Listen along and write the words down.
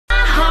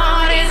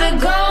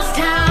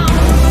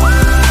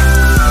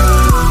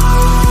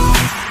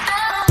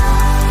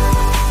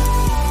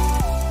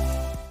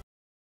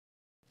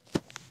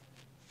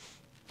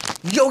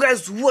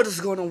guys, what is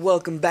going on?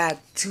 Welcome back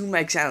to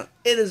my channel.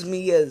 It is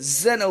me,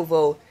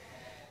 Xenovo.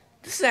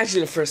 This is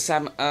actually the first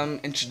time I'm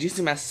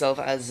introducing myself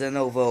as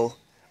Xenovo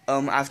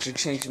after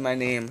changing my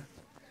name.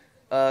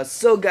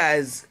 So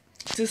guys,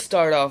 to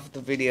start off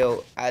the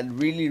video, I'd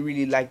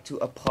really like to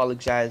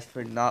apologize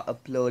for not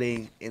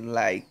uploading in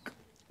like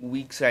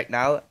weeks right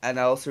now, and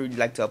I also really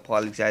like to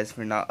apologize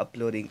for not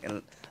uploading a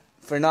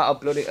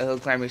Hill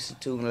Climber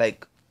 2 in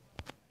like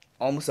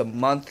almost a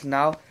month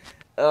now.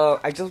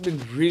 I just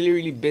been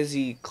really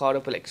busy, caught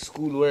up with like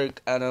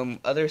schoolwork and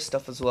other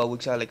stuff as well,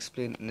 which I'll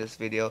explain in this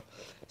video.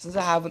 Since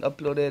I haven't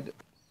uploaded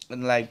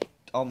in like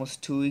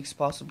almost 2 weeks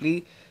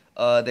possibly,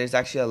 there's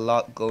actually a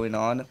lot going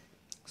on,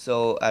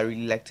 so I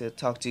really like to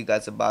talk to you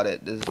guys about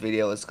it. This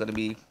video is gonna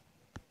be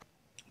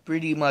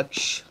pretty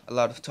much a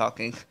lot of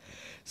talking.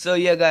 So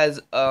yeah guys,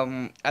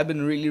 I've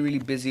been really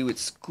busy with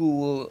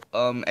school,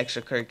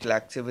 extracurricular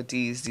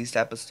activities, these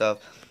type of stuff.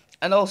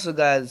 And also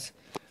guys,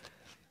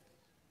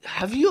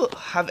 have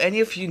any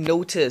of you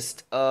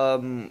noticed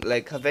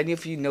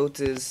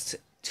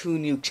two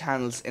new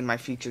channels in my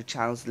featured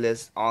channels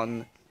list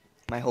on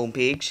my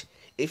homepage?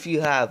 If you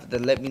have,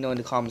 then let me know in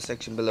the comment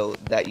section below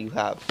that you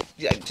have.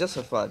 Yeah, just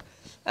for fun.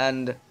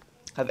 And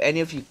have any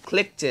of you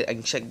clicked it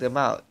and checked them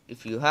out?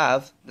 If you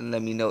have, then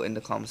let me know in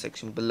the comment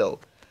section below.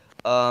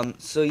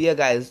 So yeah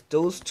guys,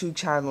 those two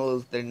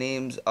channels, their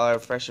names are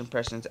Fresh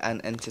Impressions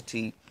and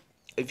Entity,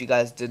 if you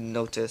guys didn't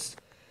notice.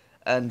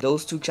 And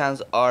those two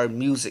channels are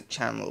music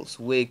channels,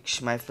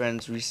 which my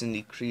friends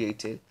recently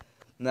created.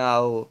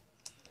 Now,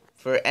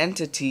 for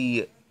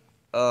Entity,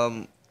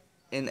 in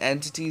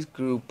Entity's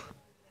group,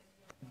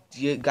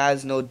 you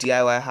guys know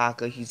DIY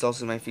Hacker. He's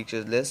also in my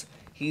featured list.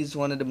 He's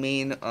one of the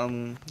main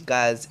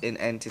guys in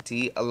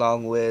Entity,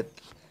 along with,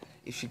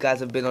 if you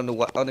guys have been on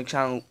the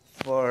channel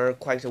for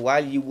quite a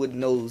while, you would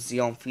know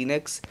Xeon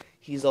Phoenix.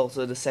 He's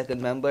also the second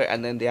member,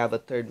 and then they have a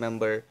third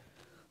member.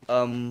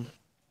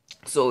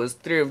 So it's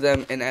three of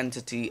them in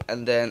Entity,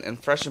 and then in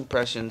Fresh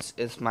Impressions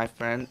it's my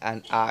friend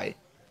and I.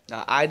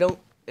 Now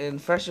in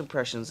Fresh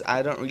Impressions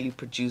I don't really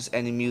produce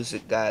any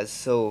music, guys.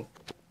 So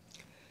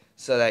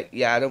like,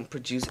 yeah, I don't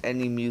produce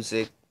any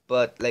music,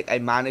 but like I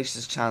manage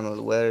this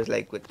channel, whether it's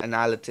like with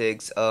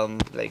analytics,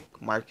 like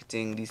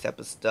marketing, these type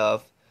of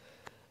stuff.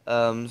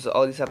 So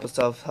all these type of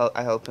stuff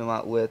I help him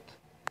out with.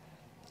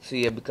 So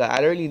yeah, because I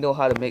don't really know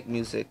how to make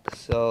music,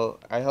 so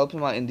I help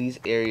him out in these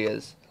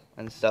areas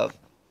and stuff.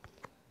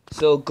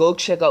 So go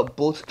check out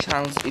both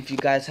channels if you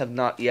guys have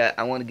not yet.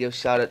 I want to give a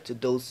shout out to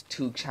those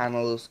two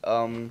channels.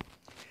 And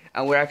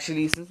we're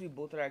actually, since we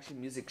both are actually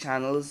music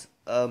channels,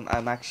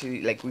 I'm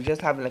actually like, we're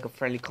just having like a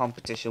friendly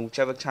competition.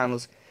 Whichever channel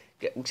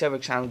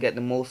get the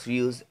most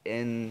views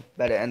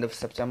by the end of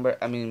September,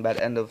 I mean by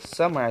the end of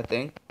summer, I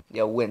think,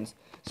 yeah, wins.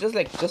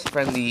 It's just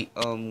friendly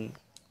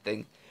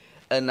thing.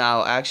 And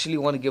now I actually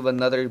want to give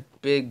another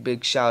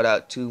big shout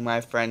out to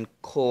my friend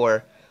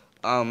Core.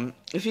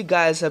 If you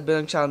guys have been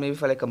on the channel maybe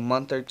for like a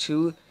month or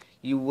two,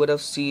 you would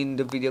have seen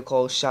the video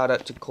called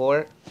Shoutout to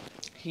Core.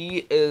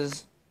 He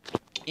is,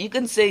 you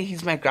can say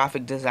he's my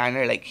graphic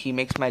designer. Like, he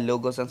makes my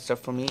logos and stuff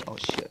for me. Oh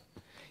shit.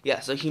 Yeah,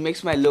 so he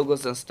makes my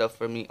logos and stuff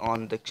for me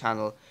on the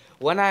channel.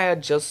 When I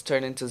had just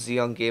turned into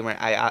Xeon Gamer,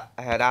 I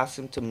had asked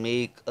him to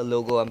make a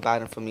logo and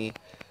banner for me,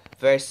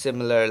 very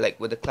similar, like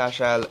with the Clash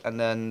Royale and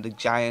then the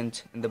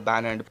giant in the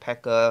banner and the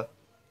P.E.K.K.A.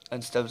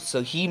 and stuff.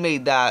 So he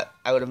made that.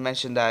 I would have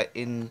mentioned that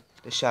in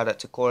the Shoutout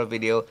to Core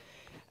video.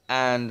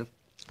 And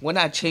when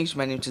I changed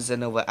my name to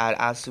Xenovo, I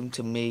asked him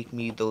to make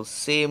me those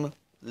same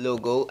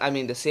logo, I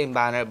mean the same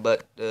banner,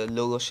 but the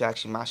logo should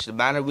actually match the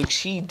banner, which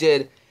he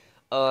did.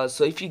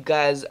 So if you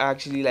guys are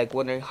actually like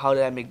wondering how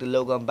did I make the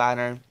logo and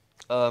banner,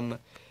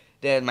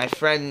 then my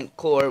friend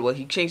Core, well,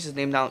 he changed his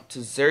name now to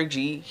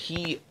Zurgy.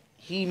 He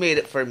made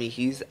it for me.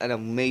 He's an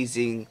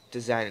amazing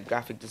designer,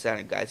 graphic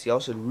designer, guys. Y'all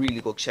should really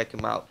go check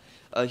him out.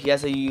 He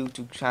has a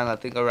YouTube channel, I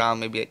think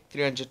around maybe like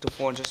 300 to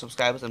 400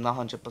 subscribers. I'm not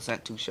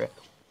 100% too sure.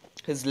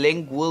 His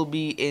link will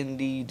be in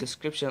the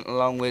description,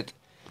 along with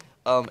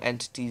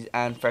Entities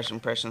and Fresh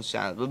Impressions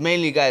channel. But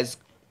mainly, guys,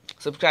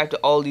 subscribe to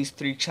all these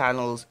three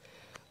channels.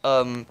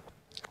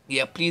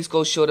 Yeah, please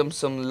go show them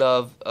some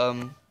love.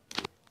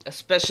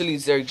 Especially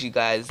Zurgy,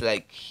 guys.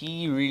 Like,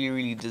 he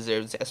really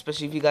deserves it.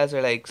 Especially if you guys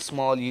are like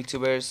small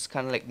YouTubers,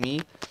 kind of like me,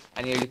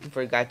 and you're looking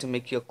for a guy to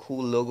make you a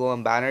cool logo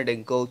and banner,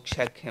 then go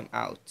check him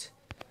out.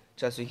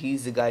 Trust me,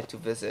 he's the guy to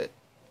visit.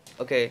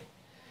 Okay.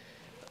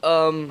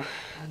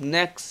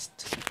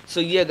 Next.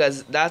 So yeah,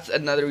 guys, that's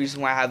another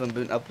reason why I haven't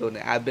been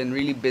uploading. I've been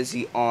really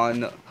busy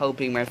on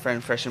helping my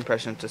friend Fresh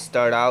Impression to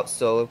start out,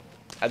 so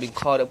I've been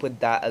caught up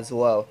with that as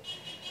well.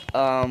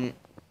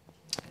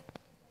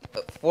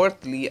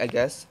 Fourthly, I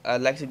guess,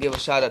 I'd like to give a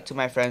shout out to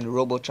my friend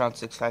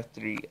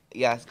Robotron653.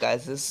 Yes,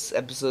 guys, this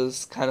episode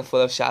is kind of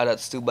full of shout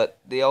outs too, but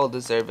they all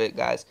deserve it,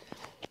 guys.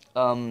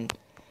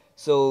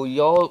 So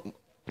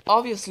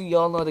obviously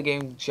y'all know the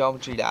game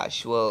Geometry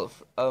Dash. Well,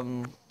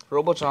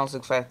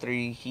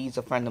 Robotron653, he's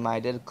a friend of mine. I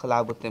did a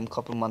collab with him a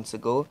couple months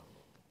ago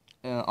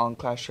on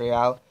Clash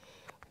Royale.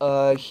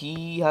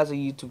 He has a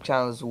YouTube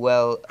channel as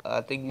well.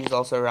 I think he's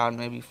also around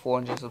maybe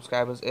 400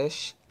 subscribers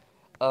ish.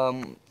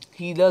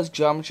 he does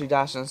Geometry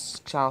Dash on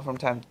his channel from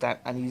time to time,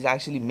 and he's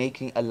actually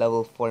making a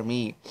level for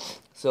me.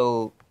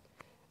 So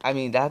I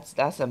mean,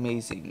 that's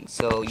amazing.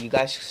 So you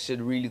guys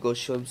should really go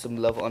show him some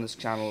love on his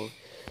channel.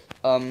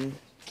 Um,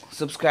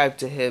 subscribe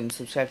to him.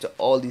 Subscribe to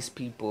all these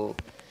people.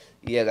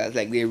 Yeah, guys,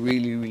 like they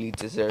really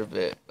deserve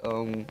it.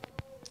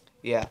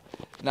 Yeah.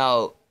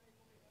 Now,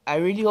 I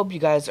really hope you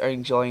guys are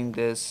enjoying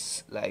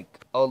this.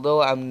 Like,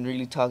 although I'm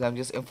really talking, I'm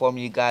just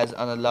informing you guys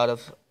on a lot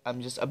of.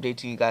 I'm just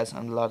updating you guys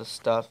on a lot of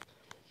stuff.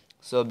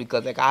 So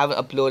because like I haven't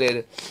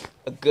uploaded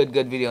a good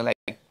video in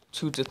like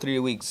 2 to 3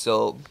 weeks,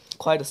 so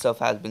quite a stuff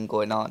has been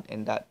going on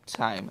in that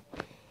time.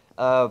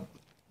 Uh,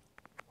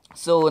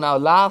 so now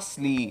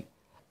lastly,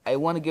 I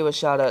want to give a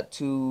shout out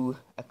to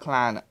a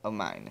clan of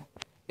mine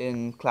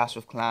in Clash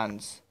of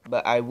Clans,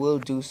 but I will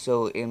do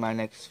so in my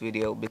next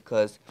video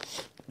because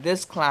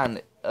this clan,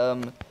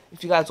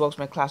 if you guys watched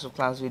my Clash of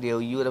Clans video,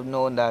 you would have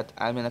known that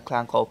I'm in a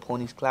clan called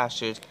Ponies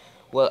Clashers.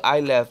 Well, I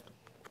left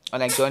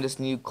and I joined this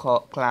new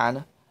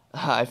clan.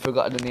 I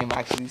forgot the name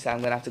actually, so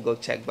I'm gonna have to go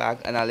check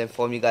back, and I'll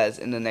inform you guys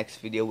in the next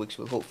video, which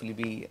will hopefully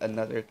be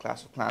another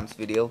Clash of Clans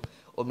video,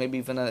 or maybe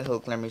even a Hill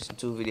Climation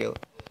 2 video.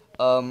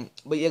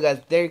 But yeah, guys,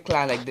 their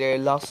clan, like, there are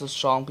lots of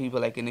strong people,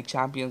 like in the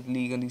Champions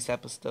League and these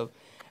type of stuff.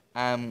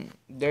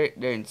 They're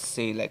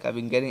insane. Like, I've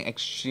been getting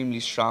extremely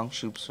strong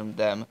troops from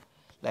them,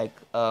 like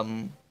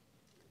level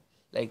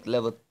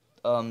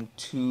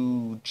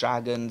 2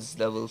 dragons,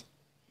 level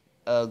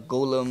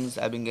golems.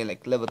 I've been getting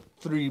like level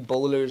 3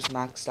 bowlers,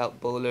 maxed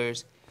out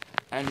bowlers,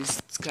 and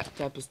this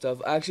type of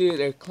stuff. Actually,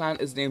 their clan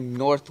is named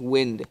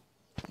Northwind.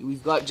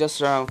 We've got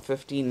just around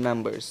 15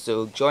 members,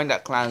 so join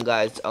that clan,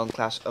 guys, on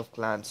Clash of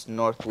Clans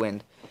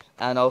Northwind,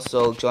 and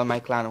also join my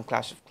clan on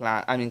Clash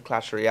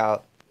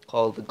Royale,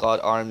 called the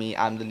God Army.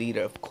 I'm the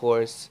leader, of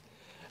course,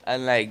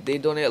 and like they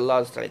donate a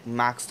lot of like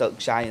maxed out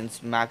giants,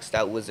 maxed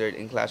out wizard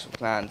in Clash of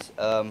Clans,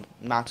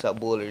 maxed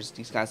out bowlers,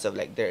 these kinds of stuff.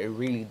 Like they're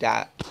really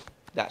that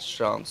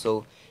strong.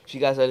 So if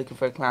you guys are looking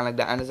for a clan like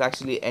that, and it's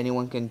actually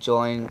anyone can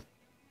join.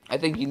 I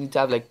think you need to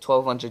have like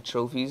 1,200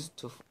 trophies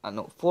to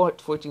no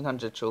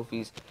 1,400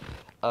 trophies.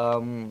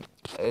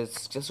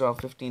 It's just around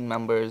 15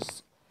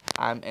 members.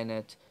 I'm in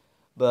it,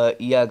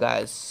 but yeah,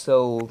 guys.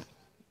 So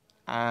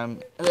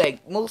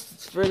like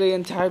most for the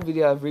entire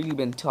video, I've really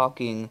been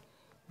talking,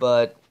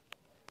 but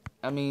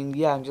I mean,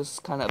 yeah, I'm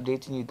just kind of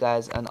updating you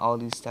guys on all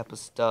these type of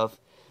stuff.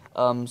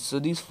 So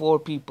these 4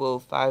 people,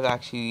 5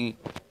 actually,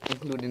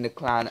 including the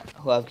clan,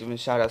 who I've given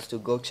shoutouts to,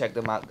 go check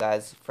them out,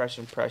 guys. Fresh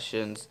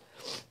Impressions,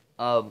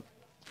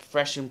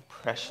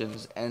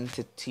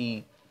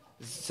 Entity,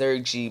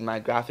 Zurgy, my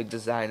graphic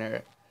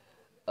designer,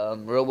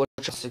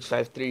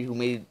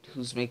 Robot653,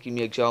 who's making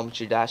me a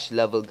Geometry Dash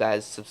level,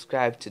 guys.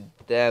 Subscribe to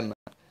them.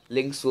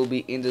 Links will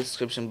be in the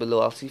description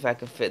below. I'll see if I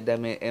can fit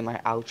them in my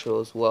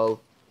outro as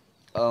well.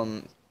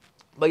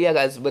 But yeah,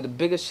 guys, but the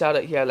biggest shout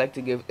out here I'd like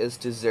to give is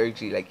to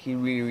Zurgy. Like, he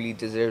really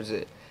deserves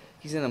it.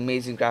 He's an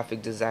amazing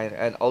graphic designer,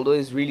 and although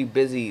he's really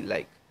busy,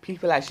 like,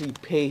 people actually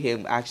pay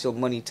him actual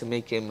money to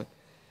make him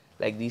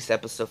like these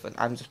type of stuff, and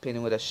I'm just paying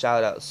him with a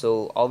shout out.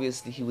 So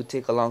obviously he would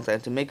take a long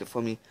time to make it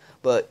for me,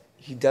 but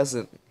he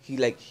doesn't.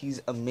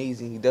 He's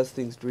amazing. He does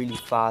things really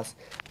fast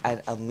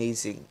and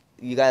amazing.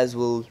 You guys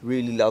will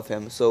really love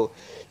him. So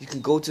you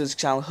can go to his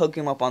channel, hook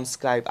him up on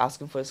Skype, ask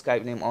him for a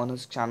Skype name on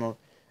his channel,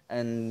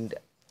 and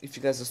if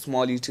you guys are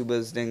small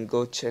YouTubers, then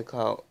go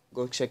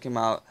check him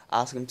out.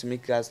 Ask him to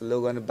make you guys a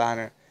logo on the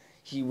banner.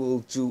 He will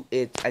do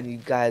it, and you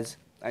guys,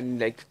 and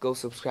like, go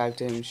subscribe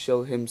to him,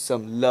 show him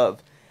some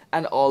love,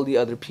 and all the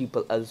other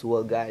people as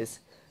well, guys.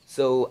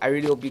 So I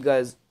really hope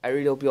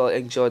you all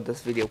enjoyed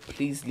this video.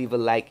 Please leave a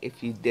like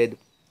if you did.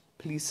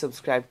 Please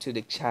subscribe to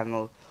the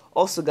channel.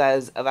 Also,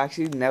 guys, I've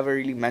actually never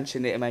really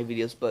mentioned it in my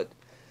videos, but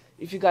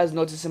if you guys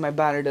notice in my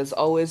banner, there's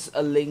always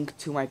a link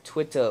to my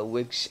Twitter,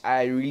 which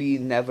I really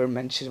never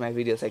mention in my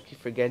videos. I keep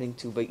forgetting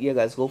to. But yeah,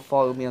 guys, go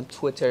follow me on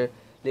Twitter.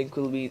 Link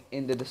will be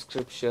in the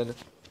description.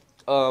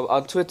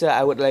 On Twitter,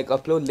 I would like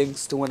upload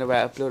links to whenever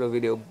I upload a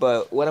video.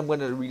 But what I'm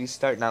gonna really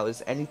start now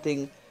is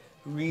anything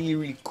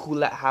really cool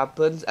that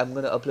happens, I'm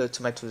gonna upload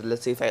to my Twitter.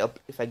 Let's say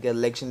if I get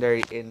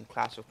legendary in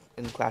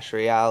Clash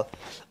Royale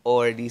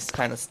or these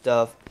kind of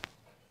stuff,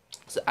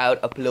 so I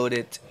would upload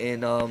it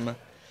in on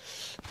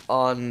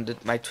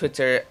my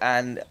Twitter,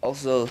 and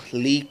also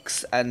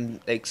leaks and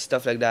like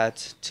stuff like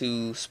that,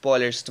 to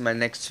spoilers to my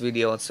next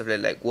video and stuff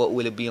like what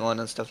will it be on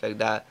and stuff like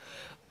that.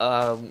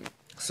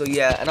 So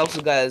yeah, and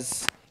also,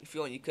 guys, if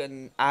you want, you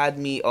can add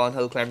me on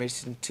Hill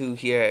Climation 2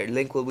 here.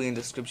 Link will be in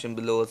the description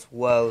below as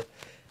well.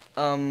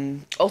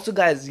 Also,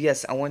 guys,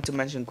 yes, I want to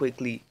mention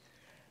quickly,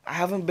 I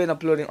haven't been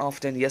uploading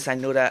often. Yes, I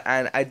know that,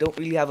 and I don't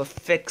really have a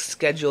fixed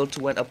schedule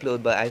to when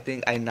upload, but I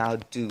think I now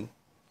do.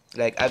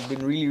 Like, I've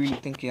been really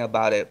thinking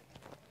about it.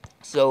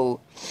 So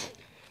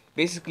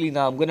basically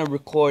now I'm gonna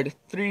record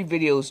 3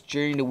 videos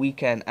during the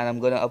weekend, and I'm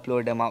gonna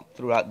upload them out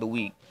throughout the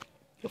week.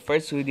 The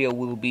first video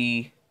will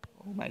be,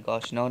 oh my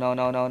gosh, no,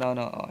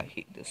 oh, I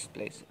hate this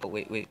place. Oh,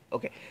 wait,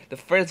 okay. The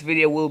first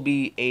video will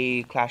be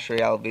a Clash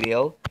Royale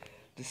video.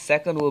 The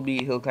second will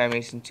be Hill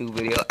Climation 2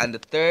 video, and the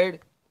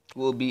third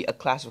will be a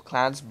Clash of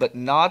Clans, but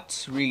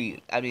not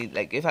really. I mean,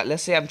 like if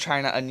let's say I'm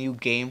trying out a new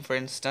game, for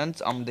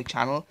instance, on the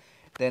channel,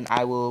 then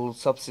I will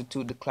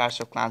substitute the Clash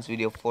of Clans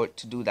video for it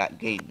to do that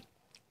game,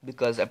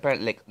 because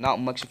apparently like not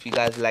much of you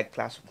guys like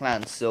Clash of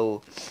Clans,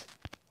 so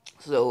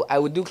I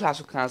would do Clash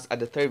of Clans at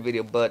the third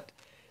video. But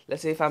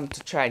let's say if I'm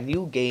to try a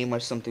new game or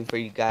something for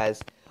you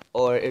guys,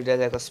 or if there's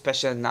like a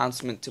special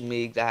announcement to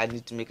make that I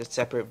need to make a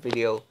separate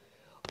video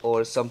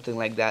or something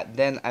like that,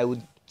 then I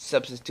would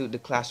substitute the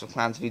Clash of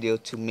Clans video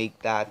to make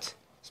that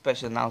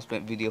special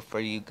announcement video for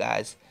you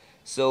guys.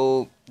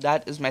 So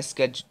that is my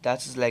schedule.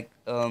 That is like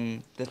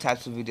the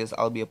types of videos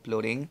I'll be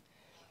uploading.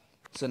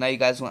 So now you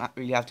guys won't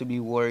really have to be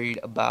worried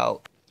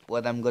about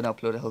whether I'm gonna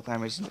upload a Hill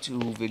Climbers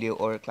 2 video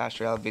or a Clash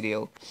Royale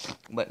video,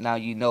 but now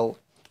you know.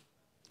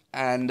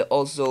 And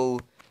also,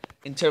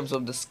 in terms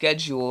of the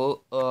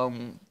schedule,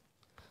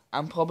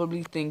 I'm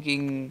probably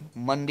thinking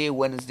Monday,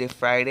 Wednesday,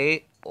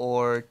 Friday,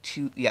 or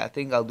Tuesday. Yeah, I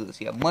think I'll do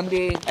this. Yeah,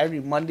 every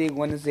Monday,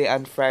 Wednesday,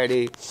 and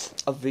Friday,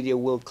 a video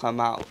will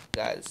come out,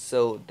 guys.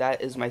 So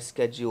that is my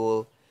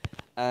schedule,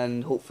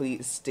 and hopefully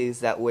it stays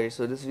that way.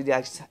 So this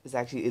video is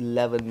actually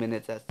 11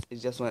 minutes. It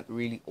just went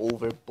really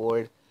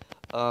overboard.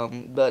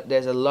 But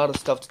there's a lot of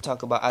stuff to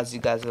talk about, as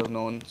you guys have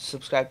known.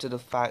 Subscribe to the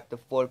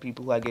 4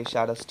 people who I gave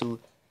shoutouts to.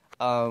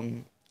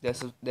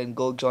 Then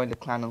go join the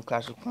clan on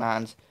Clash of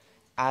Clans.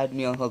 Add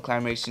me on Hill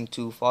Climbation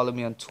 2. Follow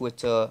me on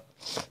Twitter.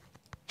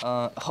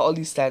 All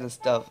these kind of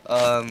stuff.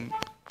 I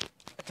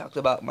talked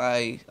about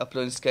my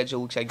uploading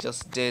schedule, which I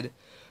just did.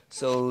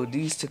 So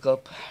these took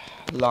up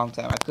a long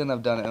time. I couldn't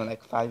have done it in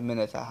like 5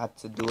 minutes. I had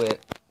to do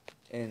it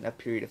in a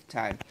period of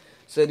time.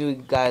 So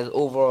anyway, guys,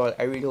 overall,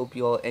 I really hope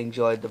you all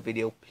enjoyed the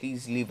video.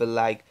 Please leave a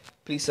like.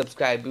 Please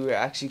subscribe. We are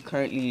actually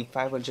currently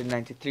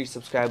 593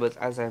 subscribers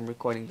as I'm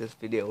recording this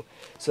video.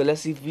 So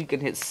let's see if we can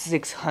hit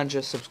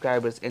 600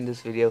 subscribers in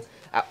this video.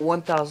 At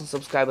 1,000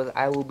 subscribers,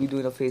 I will be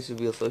doing a face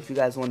reveal. So if you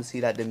guys want to see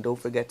that, then don't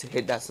forget to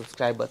hit that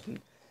subscribe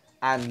button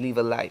and leave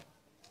a like.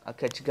 I'll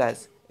catch you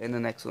guys in the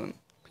next one.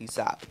 Peace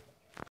out.